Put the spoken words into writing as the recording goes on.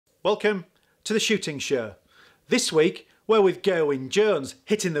Welcome to the shooting show. This week we're with Gerwyn Jones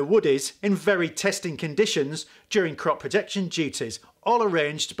hitting the woodies in very testing conditions during crop protection duties, all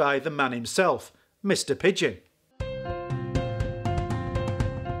arranged by the man himself, Mr Pigeon.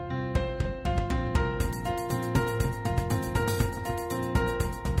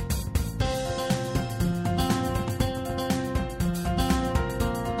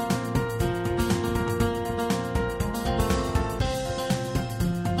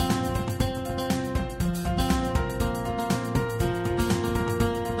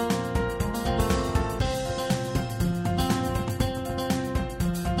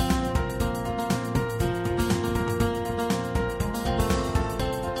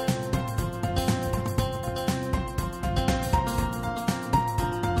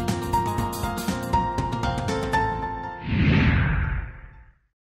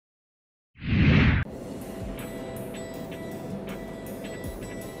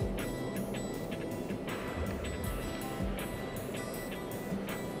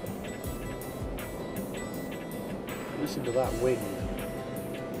 Listen to that wind.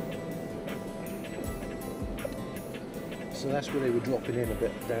 So that's where they were dropping in a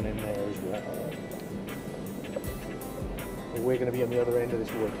bit down in there as well. And we're going to be on the other end of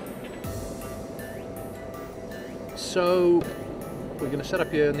this wood. So we're going to set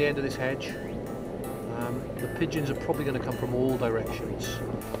up here on the end of this hedge. The pigeons are probably going to come from all directions.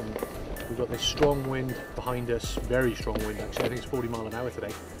 We've got this strong wind behind us, very strong wind actually. I think it's 40 miles an hour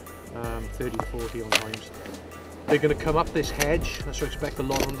today, 30 to 40 on times. They're going to come up this hedge, that's where I expect a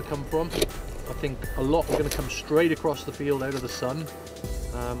lot of them to come from. I think a lot are going to come straight across the field out of the sun.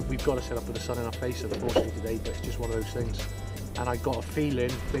 We've got to set up with the sun in our face unfortunately today, but it's just one of those things. And I got a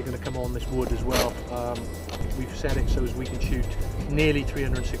feeling they're going to come on this wood as well. We've set it so as we can shoot nearly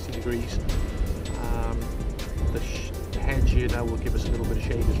 360 degrees. The hedge here now will give us a little bit of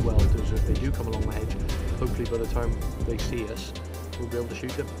shade as well, so if they do come along the hedge, hopefully by the time they see us, we'll be able to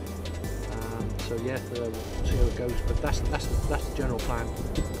shoot them. So yeah, we'll see how it goes, but that's the general plan.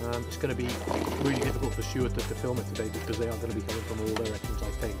 It's going to be really difficult for Stuart to film it today because they are going to be coming from all directions, I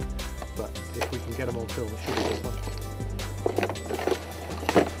think. But if we can get them on film, it should be good fun.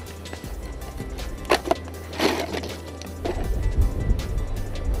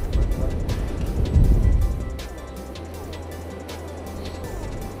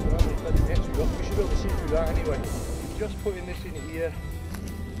 We should be able to see through that anyway. Just putting this in here.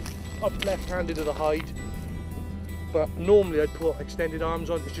 I'm left-handed to the hide, but normally I'd put extended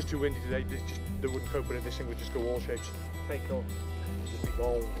arms on. It's just too windy today. They wouldn't cope with it. This thing would just go all shapes. Take off, just be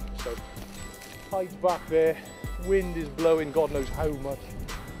gone. So hide's back there. Wind is blowing, God knows how much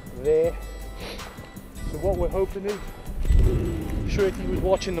there. So what we're hoping is, Shirty was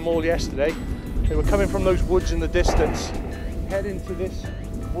watching them all yesterday. They were coming from those woods in the distance, heading to this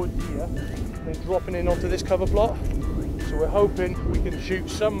wood here, then dropping in onto this cover plot. So we're hoping we can shoot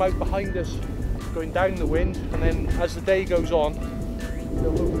some out behind us going down the wind, and then as the day goes on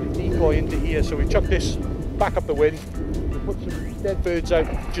they'll hopefully decoy into here. So we chuck this back up the wind, we'll put some dead birds out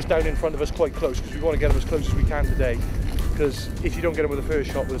just down in front of us quite close because we want to get them as close as we can today, because if you don't get them with the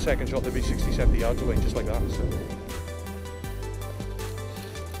first shot, with the second shot they'll be 60-70 yards away just like that. So.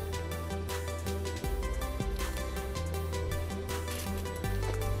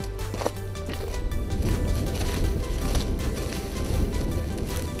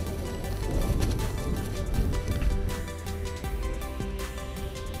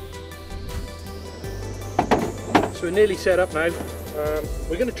 So we're nearly set up now.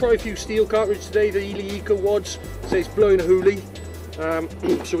 We're going to try a few steel cartridges today, the Ely Eco wads. So it's blowing a hoolie.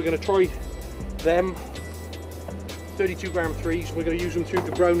 So we're going to try them. 32 gram 3s. We're going to use them through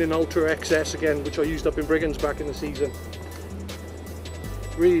the Browning Ultra XS again, which I used up in Brigands back in the season.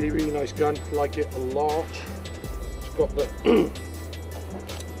 Really, really nice gun. Like it a lot.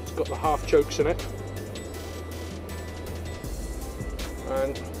 It's got the half chokes in it.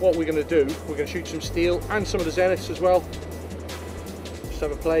 And what we're going to do, we're going to shoot some steel and some of the Zeniths as well. Just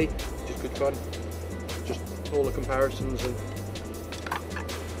have a play, just good fun. Just all the comparisons and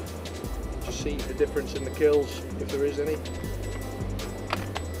just see the difference in the kills, if there is any.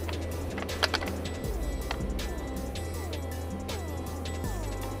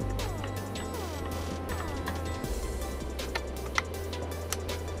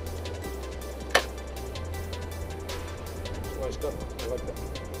 Nice gun, I like that.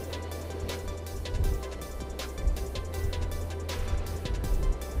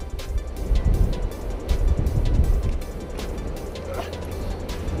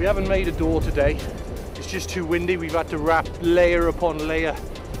 We haven't made a door today. It's just too windy. We've had to wrap layer upon layer.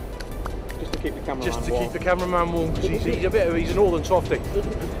 Just to keep the cameraman warm. Just to keep the cameraman warm, because he's a northern softy.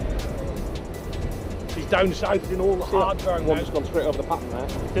 down south in all the hard ground. One's gone straight over the pattern there.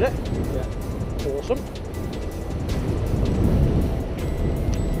 Did it? Yeah. Awesome.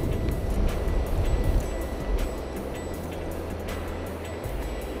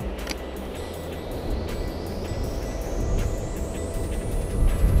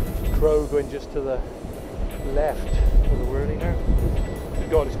 Crow going just to the left of the whirly now. Good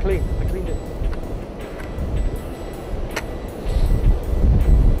God, it's clean. I cleaned it.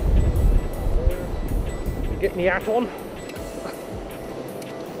 Get my hat on. As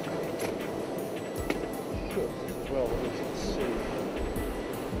well, what is it? See.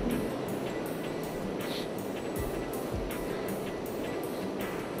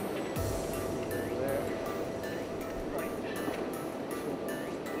 There. Right.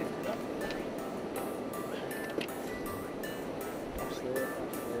 Lift it up. That's there,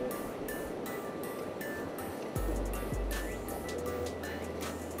 that's there.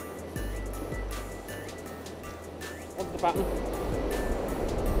 Onto the pattern.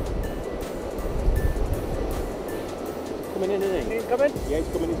 Coming in, isn't he? He's coming? Yeah, he's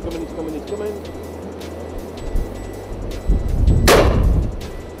coming, he's coming, he's coming, he's coming.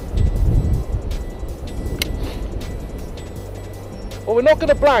 Well, we're not going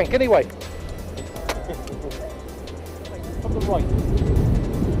to blank anyway. From the right.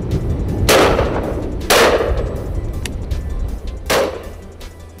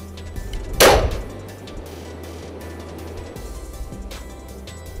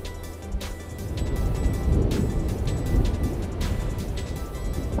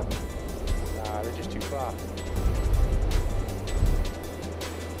 Nah, they're just too far.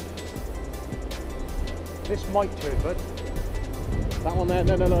 This might turn, bud. That one there,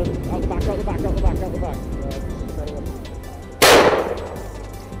 no, no, no, out the back, out the back, out the back, out the back. This is the better one.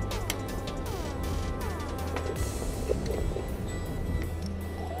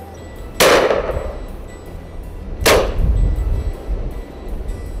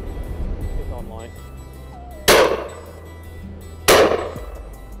 It's online.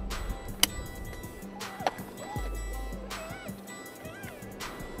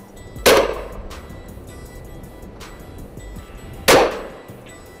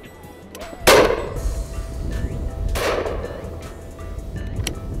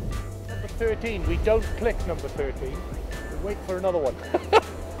 Number 13, we don't click number 13. We wait for another one.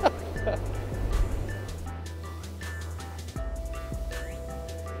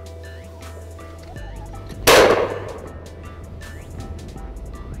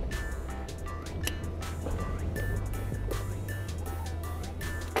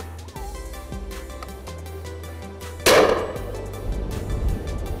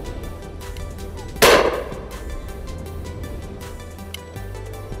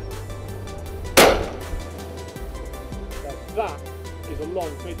 That is a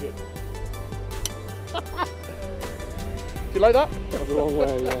long pigeon. Do you like that? That's a long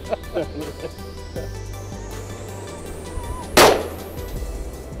way, yeah. Definitely.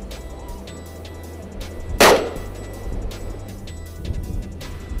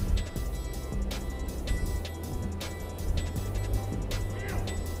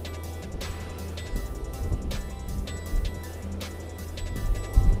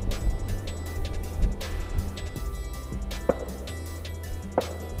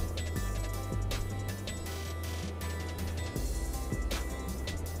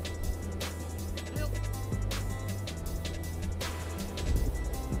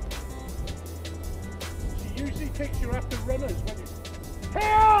 She usually picks you after runners when you...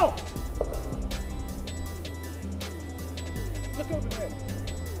 Help! Look over there.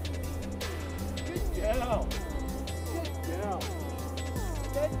 Good girl. Good girl.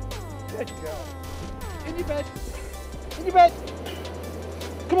 Bed. Good girl. In your bed. In your bed.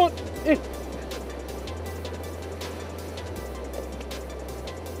 Come on. In.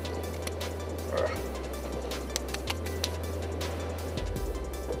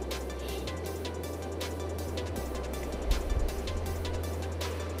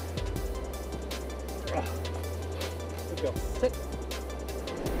 Good girl. Sit.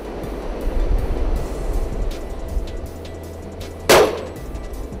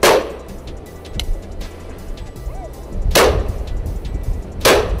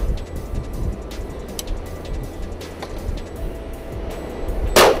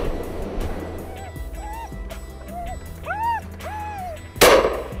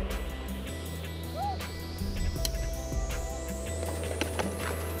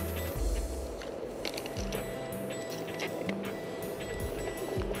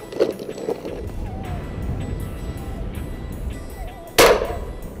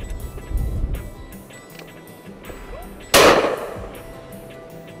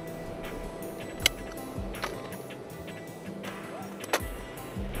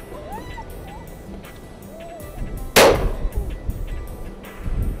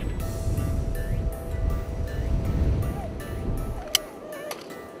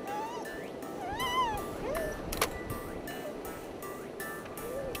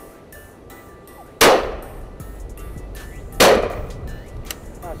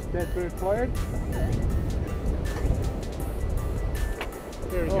 Red bird flying.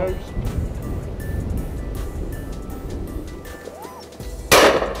 There he goes.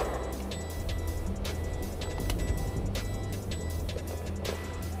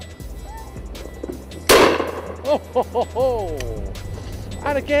 Oh, ho, ho, ho.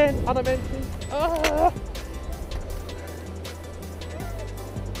 And again, and I meant to. I'm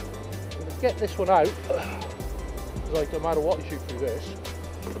gonna get this one out. Like, no matter what you shoot through this.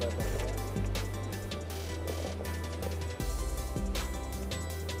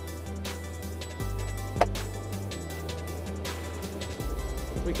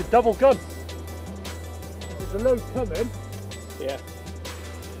 We could double gun. There's a load coming. Yeah.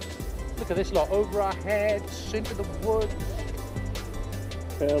 Look at this lot, over our heads, into the woods.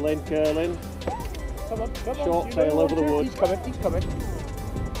 Curling, curling. Come on, come on. Short tail over the woods. He's coming, he's coming.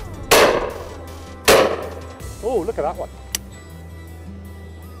 Oh, look at that one.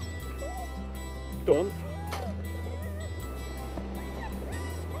 Done.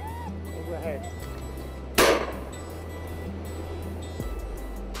 Overhead.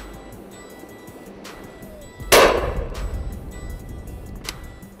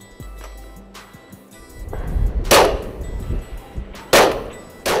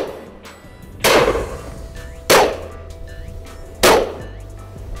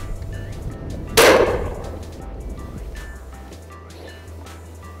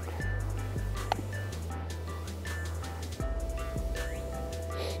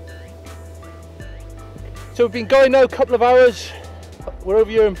 So we've been going now a couple of hours. We're over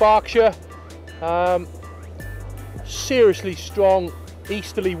here in Berkshire. Seriously strong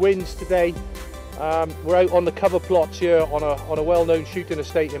easterly winds today. We're out on the cover plots here on a well-known shooting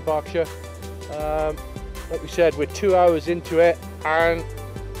estate in Berkshire. Like we said, we're 2 hours into it and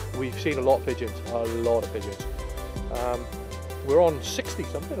we've seen a lot of pigeons, we're on 60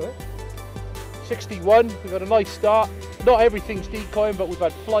 something, right? 61, we've had a nice start. Not everything's decoying, but we've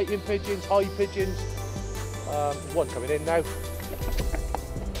had flighting pigeons, high pigeons. One coming in now.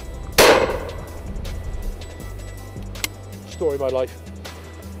 Story of my life.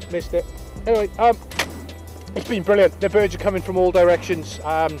 Missed it. Anyway, it's been brilliant. The birds are coming from all directions.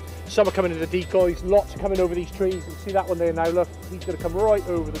 Some are coming into the decoys, lots are coming over these trees. You see that one there now, look, he's going to come right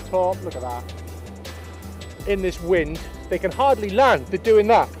over the top. Look at that. In this wind, they can hardly land. They're doing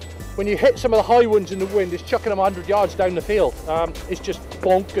that. When you hit some of the high ones in the wind, it's chucking them 100 yards down the field. It's just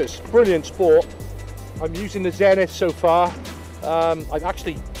bonkers. Brilliant sport. I'm using the Zenith so far. I've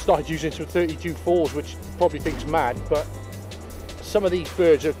actually started using some 32-4s, which probably thinks mad, but some of these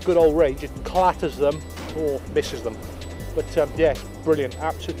birds are good old range. It clatters them or misses them. But yeah, brilliant,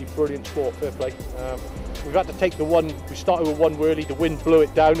 absolutely brilliant sport, fair play. We've had to take the one, we started with one whirly, the wind blew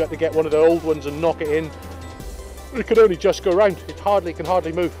it down, we had to get one of the old ones and knock it in. It could only just go round, it can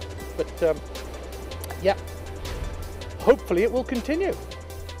hardly move. But yeah, hopefully it will continue.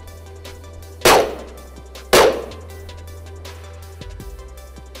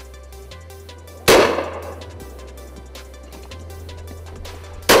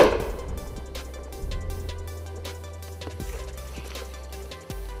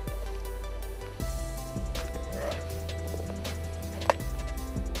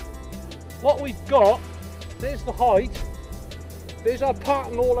 What we've got, there's the hide, there's our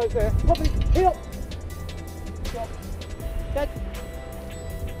pattern all out there. Probably here. Dead.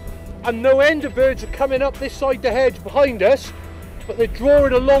 And no end of birds are coming up this side the hedge behind us, but they're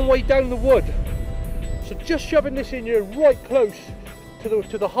drawing a long way down the wood. So just shoving this in here right close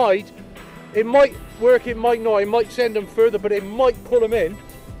to the hide, it might work, it might not, it might send them further, but it might pull them in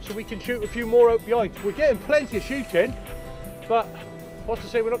so we can shoot a few more out behind. We're getting plenty of shooting, but what's to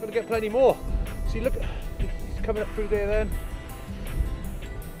say we're not going to get plenty more. See, look, he's coming up through there then.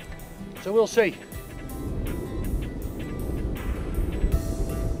 So we'll see.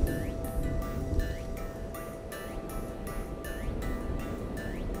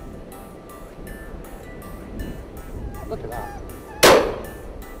 Look at that.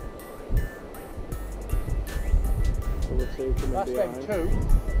 So we'll see coming That's them behind. two.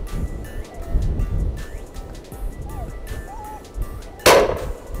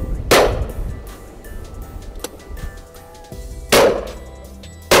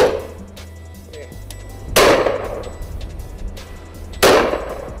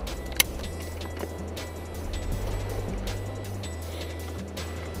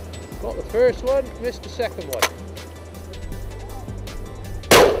 Got the first one, missed the second one.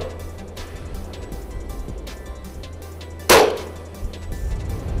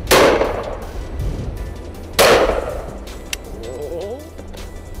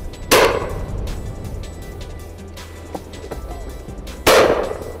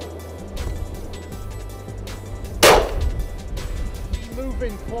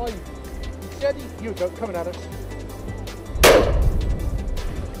 moving, Clive. Steady. You go, coming at us.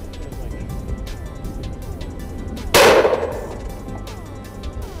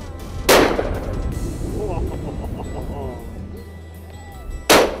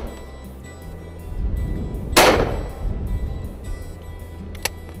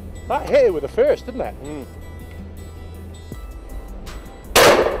 That hit it with the first, didn't it? Mm.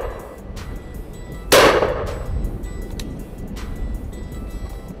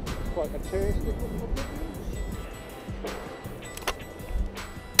 Quite fantastic.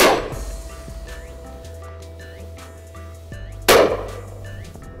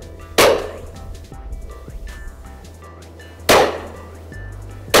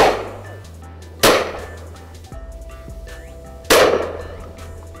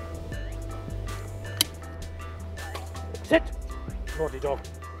 Sit! Naughty dog.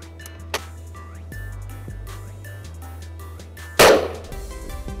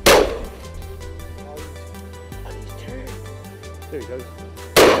 There he goes.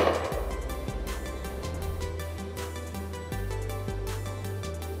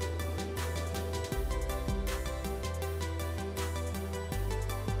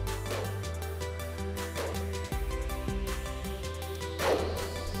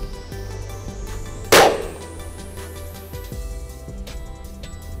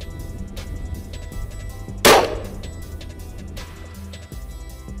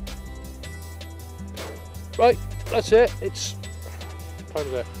 Right, that's it. It's time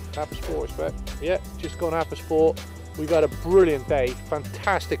is it? 4:30, I expect. Yeah, just gone 4:30. We've had a brilliant day,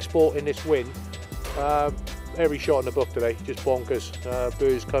 fantastic sport in this wind. Every shot in the book today, just bonkers.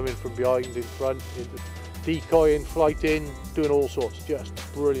 Birds coming from behind, in front, decoying, flighting, doing all sorts. Just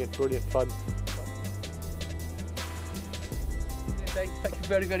brilliant, brilliant fun. Thank you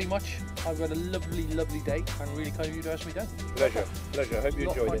very, very much. I've had a lovely, lovely day, and really kind of you to ask me down. Pleasure, pleasure. I hope you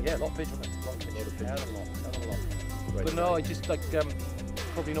enjoyed it. Yeah, a lot of pigeon. Hell of a lot. But no, I just like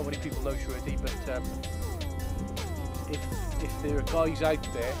probably not many people know Shreddy, but if there are guys out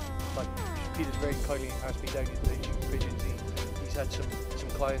there, like Peter's very kindly asked me down to the pigeons. He's had some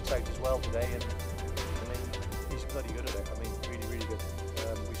clients out as well today, and I mean he's bloody good at it. I mean really, really good.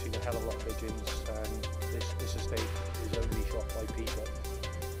 We've seen a hell of a lot of pigeons, and this estate is only shot by Peter.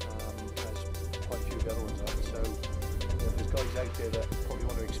 As quite a few of the other ones are. So if there's guys out there that probably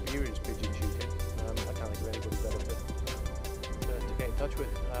want to experience pigeon shooting, I can't think of anybody better to get in touch with.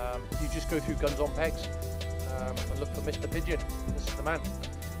 You just go through Guns on Pegs and look for Mr Pigeon. This is the man.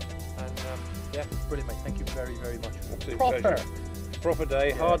 And yeah, brilliant mate. Thank you very, very much. Proper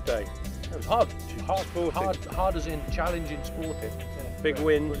day, hard day. It was hard. Hard sporting. Hard as in challenging sporting. Yeah, big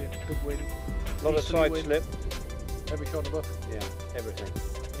wind. Brilliant. Good wind. A lot of side slip. Every shot in the book. Yeah, everything.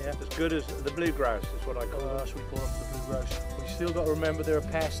 Yeah. As good as the blue grouse is what I call them. That's what we call them, the blue grouse. We still got to remember they're a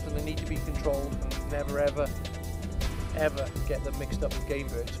pest and they need to be controlled, and never ever get them mixed up with game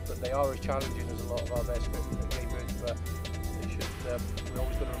birds. But they are as challenging as a lot of our best game birds. But they should. We're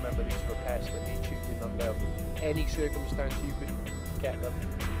always going to remember these are a pest that need shooting under any circumstance you could get them.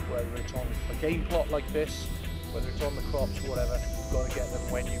 Whether it's on a game plot like this, whether it's on the crops, whatever, you've got to get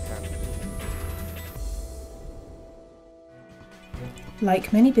them when you can.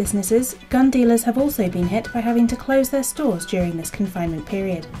 Like many businesses, gun dealers have also been hit by having to close their stores during this confinement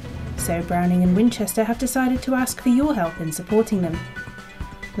period. So Browning and Winchester have decided to ask for your help in supporting them.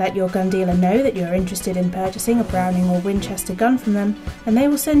 Let your gun dealer know that you're interested in purchasing a Browning or Winchester gun from them, and they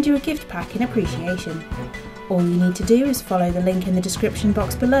will send you a gift pack in appreciation. All you need to do is follow the link in the description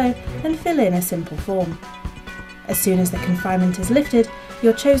box below and fill in a simple form. As soon as the confinement is lifted,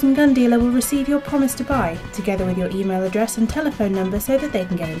 your chosen gun dealer will receive your promise to buy, together with your email address and telephone number so that they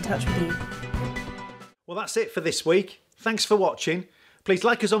can get in touch with you. Well, that's it for this week. Thanks for watching. Please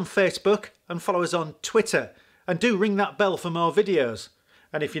like us on Facebook and follow us on Twitter. And do ring that bell for more videos.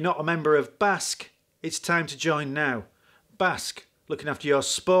 And if you're not a member of Basque, it's time to join now. Basque, looking after your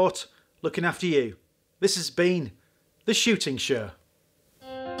sport, looking after you. This has been The Shooting Show.